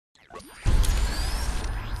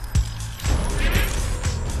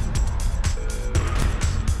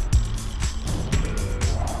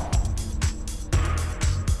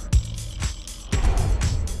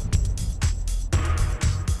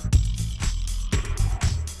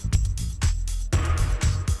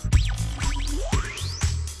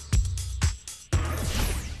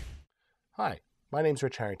My name's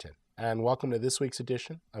Rich Harrington, and welcome to this week's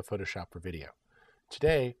edition of Photoshop for Video.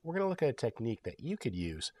 Today, we're going to look at a technique that you could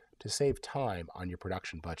use to save time on your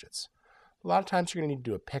production budgets. A lot of times you're going to need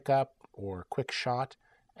to do a pickup or a quick shot,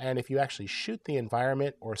 and if you actually shoot the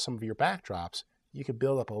environment or some of your backdrops, you could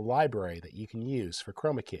build up a library that you can use for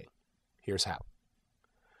chroma keying. Here's how.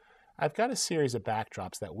 I've got a series of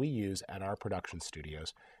backdrops that we use at our production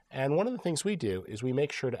studios, and one of the things we do is we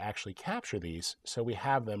make sure to actually capture these so we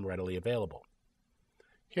have them readily available.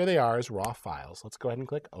 Here they are as raw files. Let's go ahead and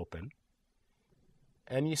click Open.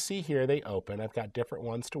 And you see here they open. I've got different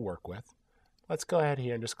ones to work with. Let's go ahead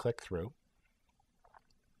here and just click through.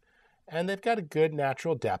 And they've got a good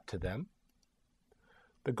natural depth to them.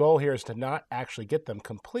 The goal here is to not actually get them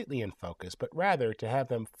completely in focus, but rather to have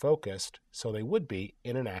them focused so they would be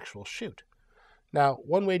in an actual shoot. Now,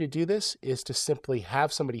 one way to do this is to simply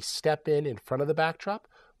have somebody step in front of the backdrop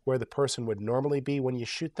where the person would normally be when you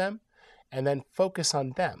shoot them, and then focus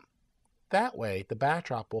on them. That way, the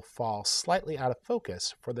backdrop will fall slightly out of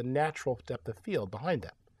focus for the natural depth of field behind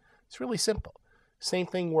them. It's really simple. Same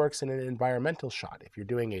thing works in an environmental shot. If you're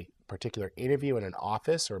doing a particular interview in an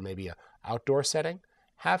office or maybe an outdoor setting,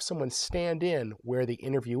 have someone stand in where the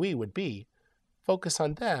interviewee would be, focus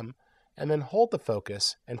on them, and then hold the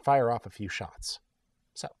focus and fire off a few shots.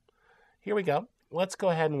 So, here we go. Let's go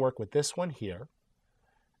ahead and work with this one here.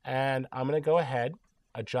 And I'm going to go ahead,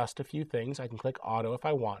 adjust a few things. I can click Auto if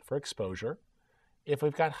I want for exposure. If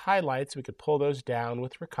we've got highlights, we could pull those down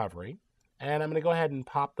with recovery. And I'm going to go ahead and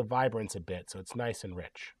pop the vibrance a bit so it's nice and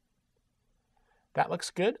rich. That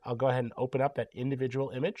looks good. I'll go ahead and open up that individual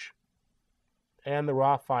image. And the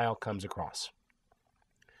raw file comes across.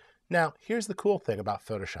 Now, here's the cool thing about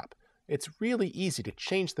Photoshop. It's really easy to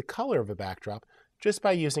change the color of a backdrop just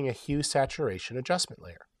by using a hue saturation adjustment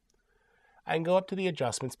layer. I can go up to the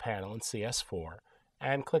Adjustments panel in CS4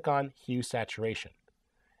 and click on Hue Saturation.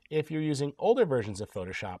 If you're using older versions of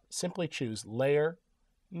Photoshop, simply choose Layer,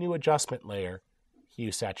 New Adjustment Layer,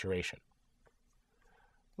 Hue Saturation.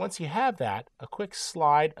 Once you have that, a quick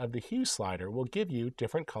slide of the hue slider will give you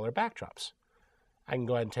different color backdrops. I can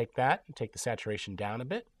go ahead and take that and take the saturation down a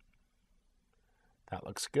bit. That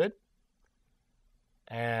looks good.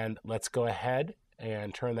 And let's go ahead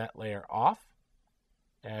and turn that layer off.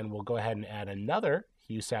 And we'll go ahead and add another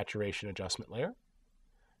hue saturation adjustment layer.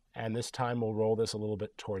 And this time we'll roll this a little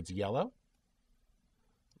bit towards yellow.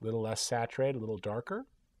 A little less saturated, a little darker.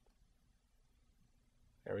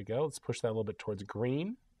 There we go. Let's push that a little bit towards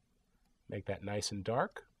green. Make that nice and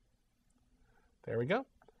dark. There we go.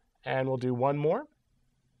 And we'll do one more.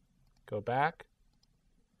 Go back.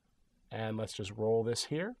 And let's just roll this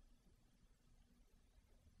here.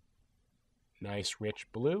 Nice rich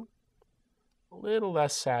blue. A little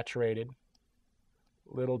less saturated.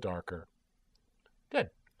 A little darker. Good.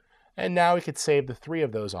 And now we could save the three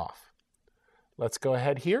of those off. Let's go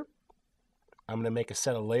ahead here. I'm going to make a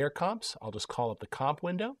set of layer comps. I'll just call up the comp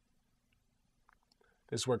window.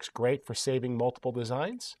 This works great for saving multiple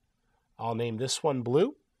designs. I'll name this one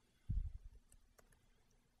blue.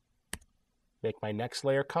 Make my next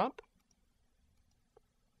layer comp.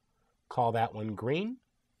 Call that one green.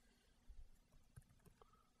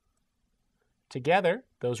 Together,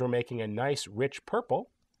 those were making a nice rich purple.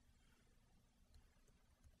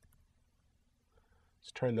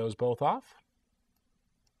 Let's turn those both off.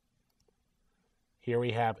 Here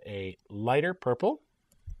we have a lighter purple.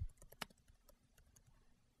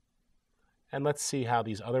 And let's see how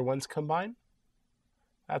these other ones combine.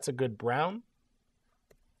 That's a good brown.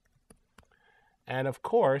 And of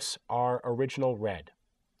course, our original red.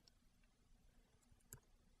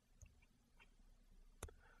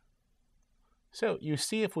 So you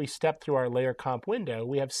see if we step through our layer comp window,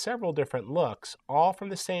 we have several different looks, all from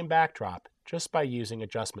the same backdrop, just by using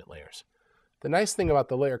adjustment layers. The nice thing about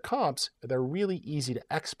the layer comps, they're really easy to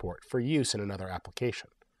export for use in another application.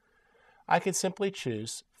 I can simply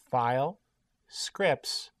choose File,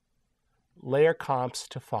 Scripts, Layer Comps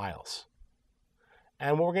to Files.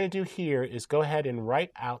 And what we're going to do here is go ahead and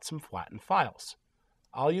write out some flattened files.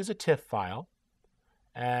 I'll use a TIFF file,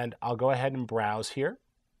 and I'll go ahead and browse here.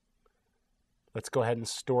 Let's go ahead and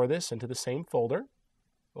store this into the same folder.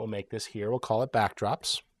 We'll make this here. We'll call it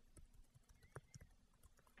Backdrops.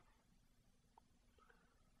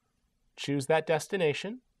 Choose that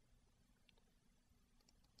destination.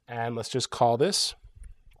 And let's just call this.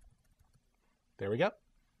 There we go.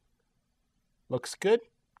 Looks good.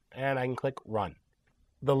 And I can click Run.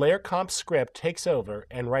 The layer comp script takes over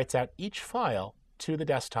and writes out each file to the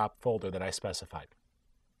desktop folder that I specified.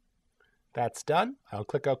 That's done. I'll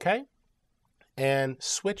click OK and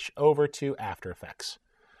switch over to After Effects.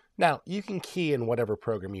 Now, you can key in whatever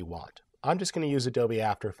program you want. I'm just going to use Adobe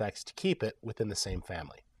After Effects to keep it within the same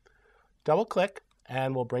family. Double click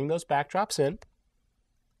and we'll bring those backdrops in.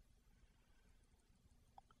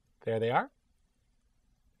 There they are.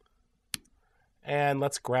 And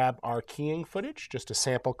let's grab our keying footage, just a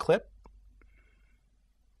sample clip.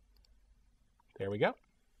 There we go.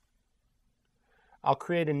 I'll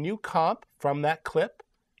create a new comp from that clip.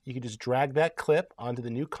 You can just drag that clip onto the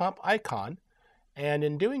new comp icon, and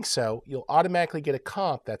in doing so, you'll automatically get a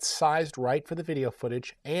comp that's sized right for the video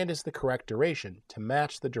footage and is the correct duration to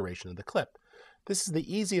match the duration of the clip. This is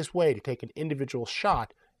the easiest way to take an individual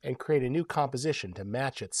shot and create a new composition to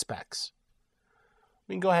match its specs.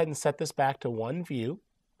 We can go ahead and set this back to one view,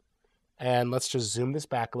 and let's just zoom this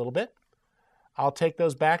back a little bit. I'll take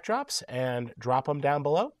those backdrops and drop them down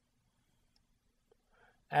below.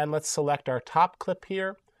 And let's select our top clip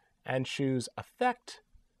here and choose Effect,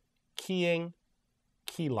 Keying,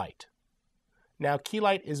 Key Light. Now, Key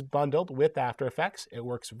Light is bundled with After Effects. It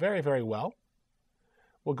works very, very well.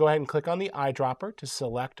 We'll go ahead and click on the eyedropper to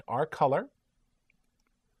select our color.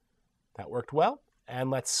 That worked well. And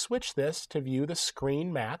let's switch this to view the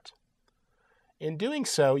screen matte. In doing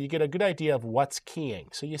so, you get a good idea of what's keying.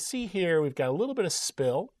 So you see here we've got a little bit of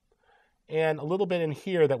spill and a little bit in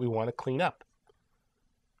here that we want to clean up.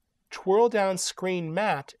 Twirl down screen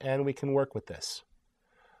matte and we can work with this.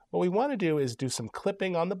 What we want to do is do some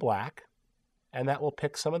clipping on the black, and that will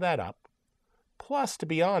pick some of that up. Plus, to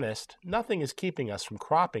be honest, nothing is keeping us from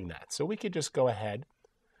cropping that. So we could just go ahead,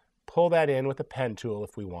 pull that in with a pen tool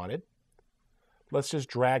if we wanted. Let's just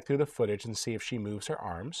drag through the footage and see if she moves her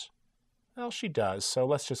arms. Well, she does, so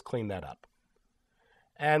let's just clean that up.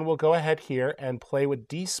 And we'll go ahead here and play with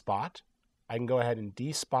D-Spot. I can go ahead and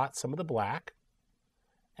D-Spot some of the black.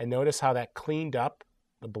 And notice how that cleaned up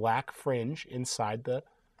the black fringe inside the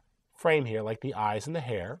frame here, like the eyes and the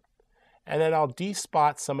hair. And then I'll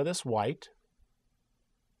D-Spot some of this white.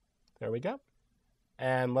 There we go.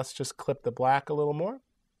 And let's just clip the black a little more.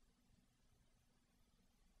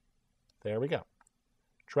 There we go.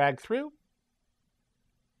 Drag through.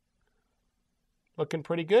 Looking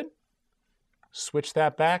pretty good. Switch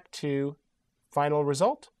that back to final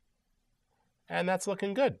result. And that's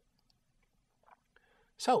looking good.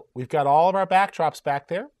 So we've got all of our backdrops back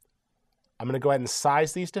there. I'm going to go ahead and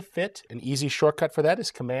size these to fit. An easy shortcut for that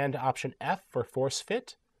is Command-Option-F for force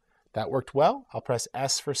fit. That worked well. I'll press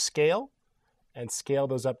S for scale and scale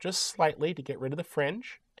those up just slightly to get rid of the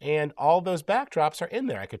fringe. And all those backdrops are in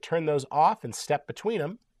there. I could turn those off and step between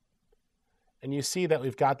them. And you see that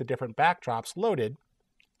we've got the different backdrops loaded,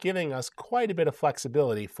 giving us quite a bit of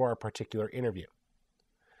flexibility for a particular interview.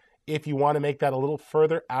 If you want to make that a little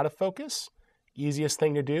further out of focus, easiest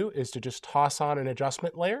thing to do is to just toss on an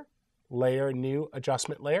adjustment layer, layer, new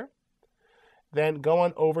adjustment layer. Then go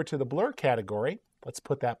on over to the blur category. Let's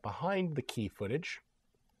put that behind the key footage.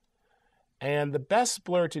 And the best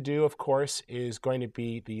blur to do, of course, is going to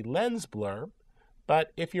be the lens blur.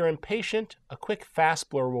 But if you're impatient, a quick fast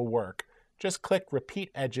blur will work. Just click Repeat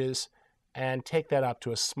Edges and take that up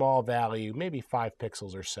to a small value, maybe 5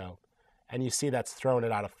 pixels or so. And you see that's thrown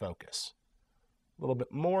it out of focus. A little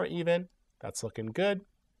bit more even. That's looking good.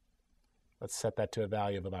 Let's set that to a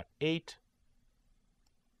value of about 8.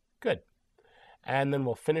 Good. And then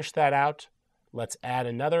we'll finish that out. Let's add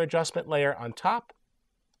another adjustment layer on top.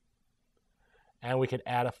 And we could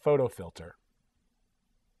add a photo filter.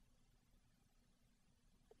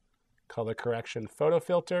 Color correction photo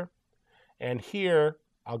filter. And here,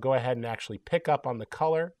 I'll go ahead and actually pick up on the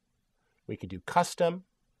color. We could do custom,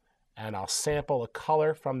 and I'll sample a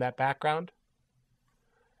color from that background.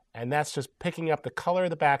 And that's just picking up the color of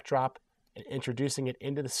the backdrop and introducing it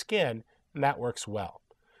into the skin, and that works well.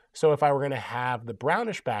 So if I were going to have the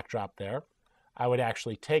brownish backdrop there, I would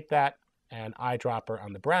actually take that and eyedropper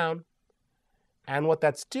on the brown. And what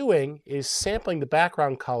that's doing is sampling the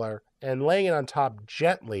background color and laying it on top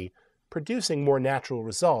gently, producing more natural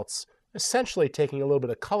results, essentially taking a little bit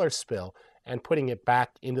of color spill and putting it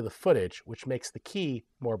back into the footage, which makes the key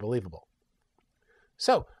more believable.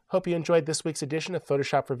 So, hope you enjoyed this week's edition of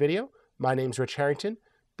Photoshop for Video. My name's Rich Harrington.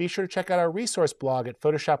 Be sure to check out our resource blog at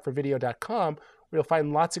photoshopforvideo.com, where you'll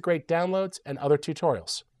find lots of great downloads and other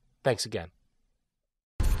tutorials. Thanks again.